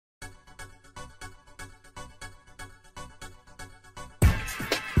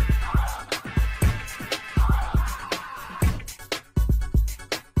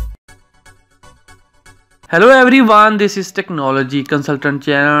Hello everyone, this is Technology Consultant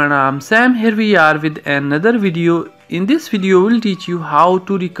channel and I'm Sam. Here we are with another video. In this video we'll teach you how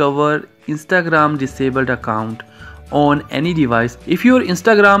to recover Instagram disabled account on any device. If your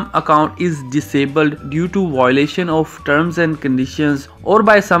Instagram account is disabled due to violation of terms and conditions or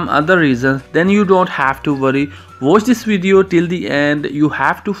by some other reason, then you don't have to worry. Watch this video till the end. You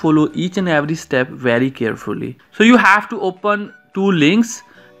have to follow each and every step very carefully. So you have to open two links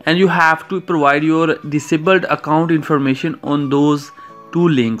and you have to provide your disabled account information on those two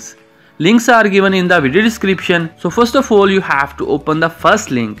links. Links are given in the video description. So first of all, you have to open the first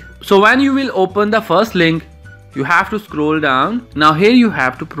link. So when you will open the first link, you have to scroll down. Now here you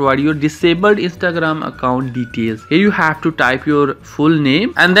have to provide your disabled Instagram account details. Here you have to type your full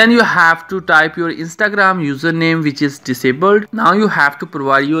name and then you have to type your Instagram username which is disabled. Now you have to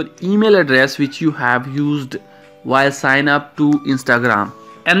provide your email address which you have used while sign up to Instagram.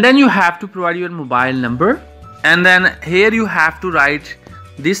 And then you have to provide your mobile number, and then here you have to write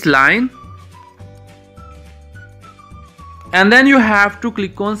this line, and then you have to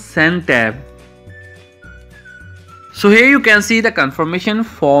click on send tab. So here you can see the confirmation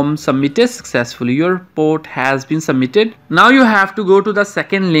form submitted successfully. Your report has been submitted. Now you have to go to the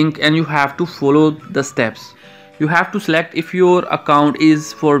second link and you have to follow the steps. You have to select if your account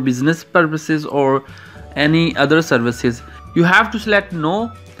is for business purposes or any other services. You have to select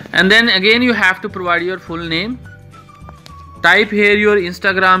no, and then again you have to provide your full name. Type here your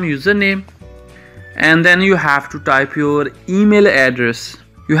Instagram username, and then you have to type your email address.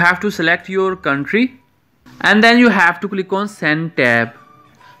 You have to select your country, and then you have to click on send tab.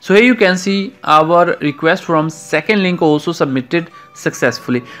 So here you can see our request from second link also submitted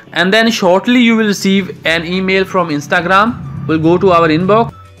successfully, and then shortly you will receive an email from Instagram. We'll go to our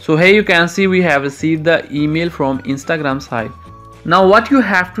inbox. So here you can see we have received the email from Instagram side. Now what you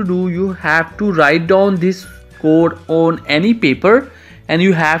have to do, you have to write down this code on any paper and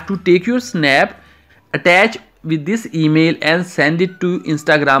you have to take your snap, attach with this email and send it to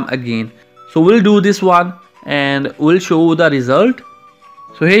Instagram again. So we'll do this one and we'll show the result.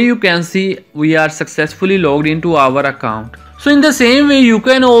 So here you can see we are successfully logged into our account. So in the same way, you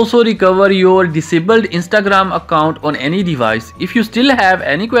can also recover your disabled Instagram account on any device. If you still have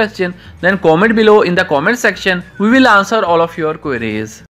any question, then comment below in the comment section. We will answer all of your queries.